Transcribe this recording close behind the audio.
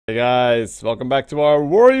Hey guys, welcome back to our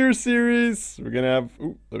Warrior series. We're gonna have,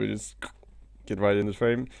 let me just get right in the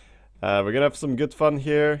frame. We're gonna have some good fun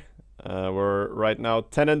here. We're right now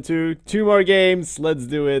 10-2, 2 more games. Let's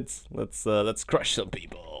do it. Let's crush some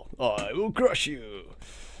people. Oh, I will crush you.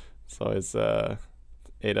 So it's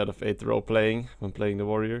 8 out of 8 role playing when playing the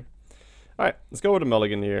Warrior. All right, let's go with a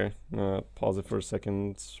mulligan here. Pause it for a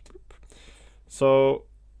second. So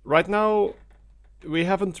right now, we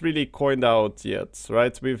haven't really coined out yet,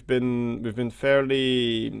 right? We've been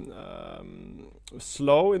fairly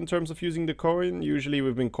slow in terms of using the coin. Usually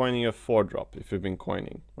we've been coining a 4-drop if we've been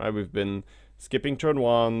coining, right? We've been skipping turn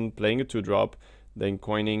 1, playing a 2-drop, then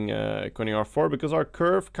coining our 4 because our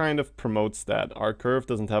curve kind of promotes that. Our curve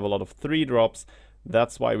doesn't have a lot of 3-drops.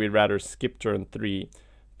 That's why we'd rather skip turn 3.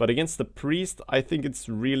 But against the priest, I think it's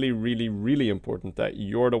really important that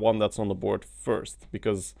you're the one that's on the board first,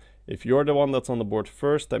 because if you're the one that's on the board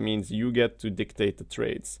first, that means you get to dictate the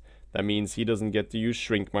trades. That means he doesn't get to use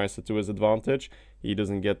Shrinkmeister to his advantage. He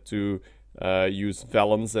doesn't get to use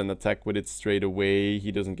Valence and attack with it straight away.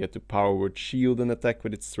 He doesn't get to Power Word Shield and attack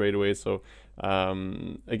with it straight away. So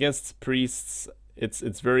against priests,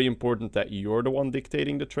 it's very important that you're the one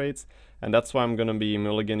dictating the trades. And that's why I'm going to be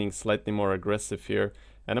mulliganing slightly more aggressive here.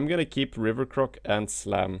 And I'm going to keep River Croc and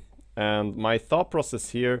Slam. And my thought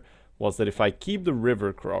process here was that if I keep the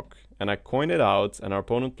River Croc and I coin it out and our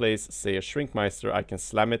opponent plays, say, a Shrinkmeister, I can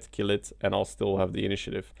slam it, kill it, and I'll still have the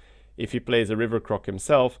initiative. If he plays a River Croc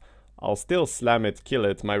himself, I'll still slam it, kill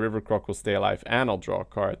it, my River Croc will stay alive, and I'll draw a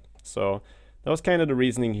card. So that was kind of the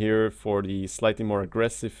reasoning here for the slightly more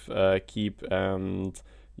aggressive keep and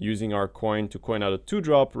using our coin to coin out a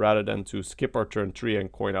 2-drop rather than to skip our turn 3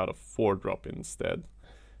 and coin out a 4-drop instead.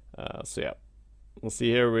 So yeah, we'll see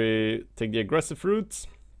here we take the aggressive route.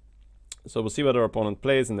 So we'll see what our opponent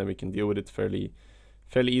plays, and then we can deal with it fairly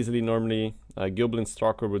easily normally. Goblin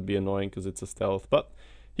Stalker would be annoying because it's a stealth, but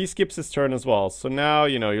he skips his turn as well. So now,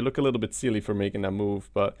 you know, you look a little bit silly for making that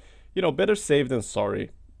move, but, you know, better safe than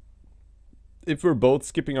sorry. If we're both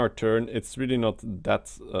skipping our turn, it's really not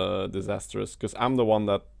that disastrous, because I'm the one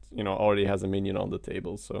that, you know, already has a minion on the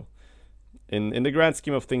table. So in the grand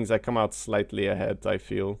scheme of things, I come out slightly ahead, I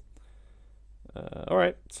feel.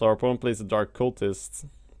 Alright, so our opponent plays a Dark Cultist.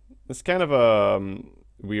 It's kind of a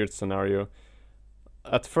weird scenario.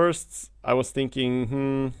 At first, I was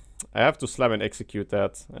thinking, I have to slam and execute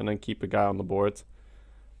that, and then keep a guy on the board.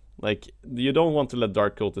 Like, you don't want to let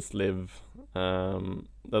Dark Cultist live.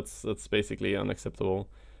 That's basically unacceptable.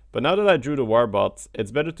 But now that I drew the Warbot,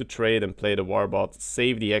 it's better to trade and play the Warbot,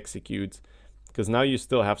 save the execute, because now you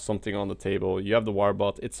still have something on the table. You have the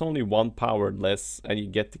Warbot. It's only 1 power less, and you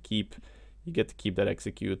get to keep that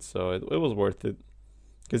execute. So it was worth it.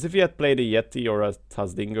 Because if he had played a Yeti or a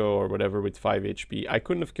Tazdingo or whatever with 5 HP, I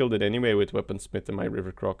couldn't have killed it anyway with Weaponsmith and my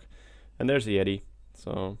River Croc. And there's a Yeti.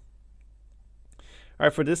 So,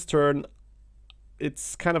 alright, for this turn,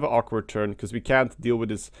 it's kind of an awkward turn because we can't deal with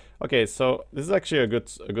this. Okay, so this is actually a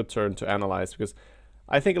good turn to analyze, because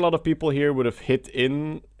I think a lot of people here would have hit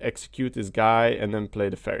in, execute this guy, and then play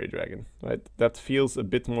the Fairy Dragon. Right? That feels a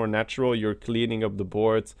bit more natural. You're cleaning up the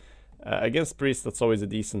board. Against Priest, that's always a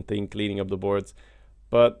decent thing, cleaning up the boards.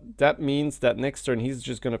 But that means that next turn he's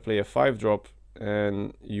just going to play a 5-drop,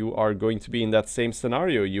 and you are going to be in that same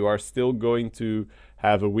scenario. You are still going to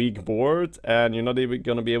have a weak board, and you're not even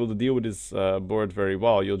going to be able to deal with this board very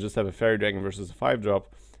well. You'll just have a Fairy Dragon versus a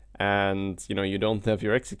 5-drop, and you know, you don't have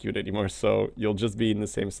your execute anymore, so you'll just be in the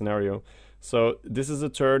same scenario. So this is a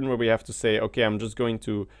turn where we have to say, okay, I'm just going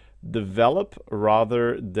to develop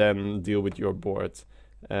rather than deal with your board.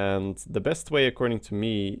 And the best way, according to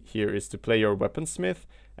me, here is to play your Weaponsmith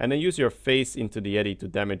and then use your face into the Yeti to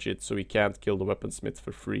damage it, so he can't kill the Weaponsmith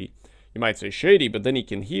for free. You might say, shady, but then he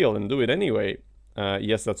can heal and do it anyway.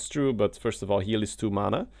 Yes, that's true, but first of all, heal is 2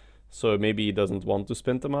 mana, so maybe he doesn't want to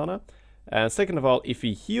spend the mana. And second of all, if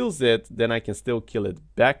he heals it, then I can still kill it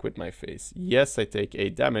back with my face. Yes, I take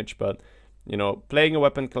 8 damage, but, you know, playing a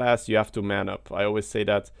weapon class, you have to man up. I always say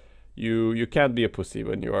that. You can't be a pussy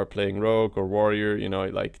when you are playing rogue or warrior. You know,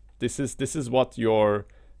 like this is what your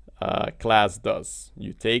class does.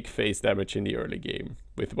 You take face damage in the early game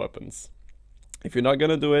with weapons. If you're not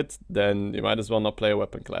gonna do it, then you might as well not play a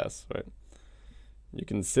weapon class, right? You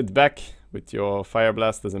can sit back with your Fire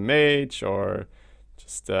Blast as a mage, or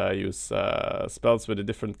just use spells with a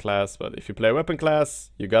different class. But if you play a weapon class,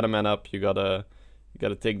 you gotta man up. You gotta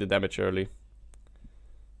take the damage early.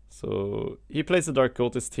 So he plays the Dark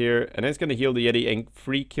Cultist here, and he's gonna heal the Yeti and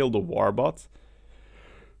free kill the Warbot,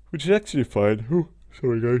 which is actually fine. Ooh,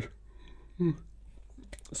 sorry guys.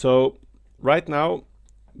 So right now,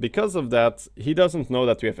 because of that, he doesn't know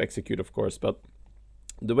that we have execute, of course, but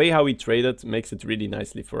The way how he traded makes it really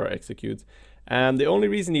nicely for our execute. And the only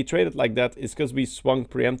reason he traded like that is because we swung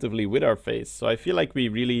preemptively with our face. So I feel like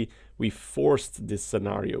we forced this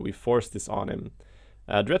scenario. We forced this on him.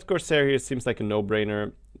 Dread Corsair here seems like a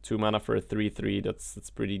no-brainer. 2 mana for a 3/3, that's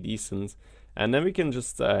pretty decent. And then we can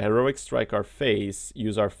just Heroic Strike our face,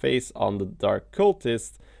 use our face on the Dark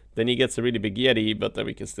Cultist. Then he gets a really big Yeti, but then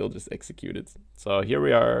we can still just execute it. So here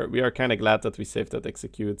we are kind of glad that we saved that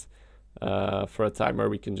execute for a time where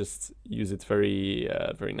we can just use it very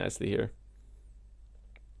nicely here.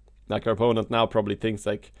 Like our opponent now probably thinks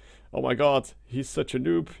like, oh my god, he's such a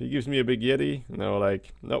noob, he gives me a big Yeti. No,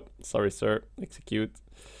 like, nope, sorry sir, execute,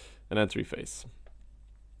 and then 3 face.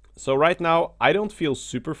 So right now, I don't feel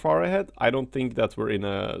super far ahead. I don't think that we're in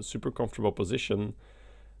a super comfortable position.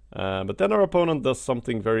 But then our opponent does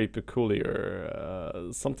something very peculiar.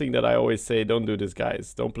 Something that I always say, don't do this,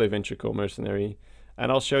 guys. Don't play Ventricle Mercenary.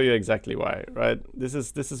 And I'll show you exactly why, right? This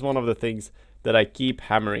is one of the things that I keep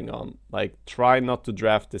hammering on. Like, try not to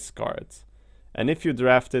draft this card. And if you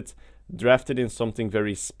draft it in something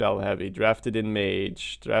very spell heavy. Draft it in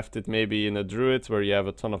Mage. Draft it maybe in a Druid where you have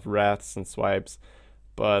a ton of wraths and swipes.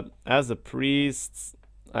 But as a priest,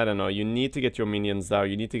 I don't know, you need to get your minions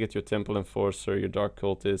down, you need to get your Temple Enforcer, your Dark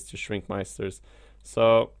Cultist, your Shrinkmeisters.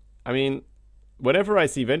 So, I mean, whenever I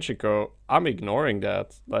see Ventrico, I'm ignoring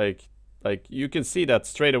that. Like you can see that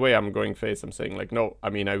straight away I'm going face. I'm saying like, no, I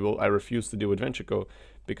mean, I refuse to deal with Ventrico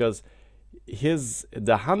because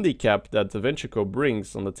the handicap that the Ventrico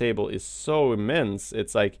brings on the table is so immense.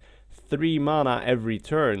 It's like 3 mana every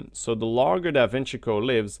turn. So the longer that Ventrico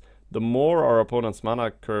lives, the more our opponent's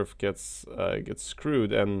mana curve gets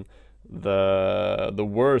screwed, and the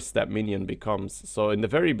worse that minion becomes. So in the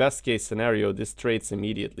very best case scenario, this trades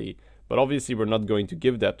immediately. But obviously we're not going to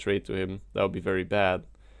give that trade to him. That would be very bad.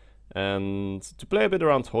 And to play a bit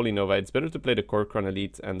around Holy Nova, it's better to play the Korkron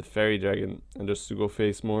Elite and the Fairy Dragon and just to go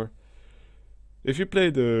face more. If you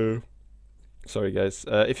play the... Sorry guys.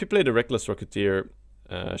 If you play the Reckless Rocketeer,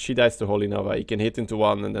 she dies to Holy Nova. You can hit into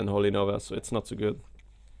 1 and then Holy Nova, so it's not so good.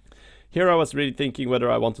 Here I was really thinking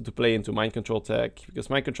whether I wanted to play into Mind Control Tech, because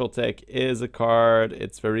Mind Control Tech is a card,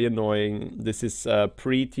 it's very annoying. This is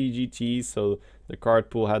pre-TGT, so the card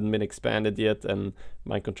pool hadn't been expanded yet, and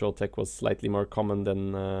Mind Control Tech was slightly more common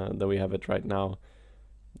than we have it right now.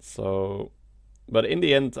 So, but in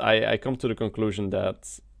the end, I come to the conclusion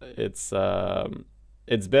that it's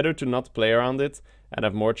better to not play around it and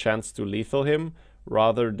have more chance to lethal him,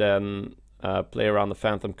 rather than play around the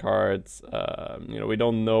Phantom cards. You know, we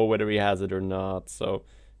don't know whether he has it or not, so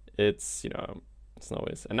it's, you know, it's no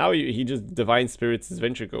ways. And now he just Divine Spirits his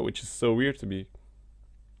Ventrico, which is so weird to me.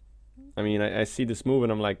 I mean, I see this move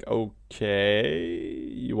and I'm like, okay,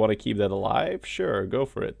 you want to keep that alive? Sure, go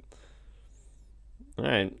for it.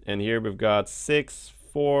 Alright, and here we've got 6,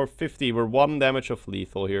 4, 50. We're 1 damage of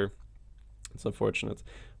lethal here. It's unfortunate.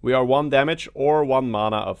 We are 1 damage or 1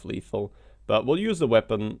 mana of lethal. But we'll use the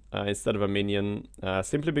weapon instead of a minion,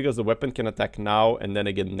 simply because the weapon can attack now and then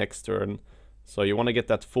again next turn. So you want to get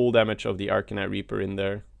that full damage of the Arcanite Reaper in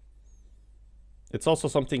there. It's also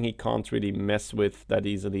something he can't really mess with that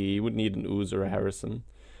easily. He would need an Ooze or a Harrison.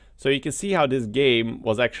 So you can see how this game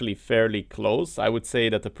was actually fairly close. I would say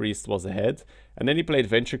that the Priest was ahead. And then he played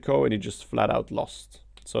Ventrico and he just flat out lost.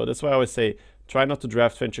 So that's why I always say, try not to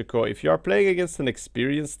draft Ventrico. If you are playing against an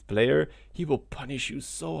experienced player, he will punish you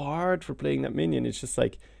so hard for playing that minion. It's just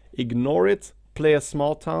like, ignore it, play a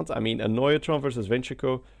small taunt. I mean, a Neutron versus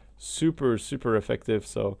Ventrico, super, super effective.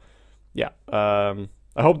 So, yeah,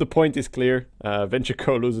 I hope the point is clear.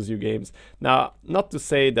 Ventrico loses you games. Now, not to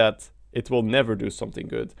say that it will never do something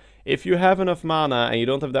good. If you have enough mana and you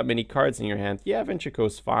don't have that many cards in your hand, yeah,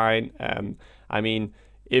 Ventrico's fine. I mean,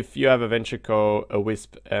 if you have a Ventrico, a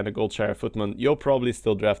Wisp, and a Goldshire Footman, you'll probably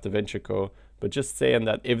still draft a Ventrico. But just saying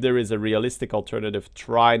that if there is a realistic alternative,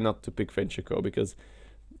 try not to pick Ventrico, because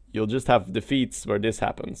you'll just have defeats where this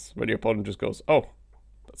happens, where the opponent just goes, oh,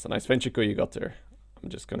 that's a nice Ventrico you got there. I'm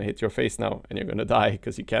just going to hit your face now, and you're going to die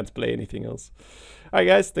because you can't play anything else. Alright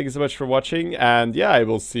guys, thank you so much for watching, and yeah, I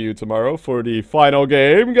will see you tomorrow for the final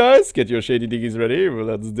game, guys. Get your Shady Diggies ready.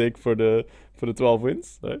 Let's dig for the 12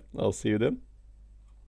 wins. Alright, I'll see you then.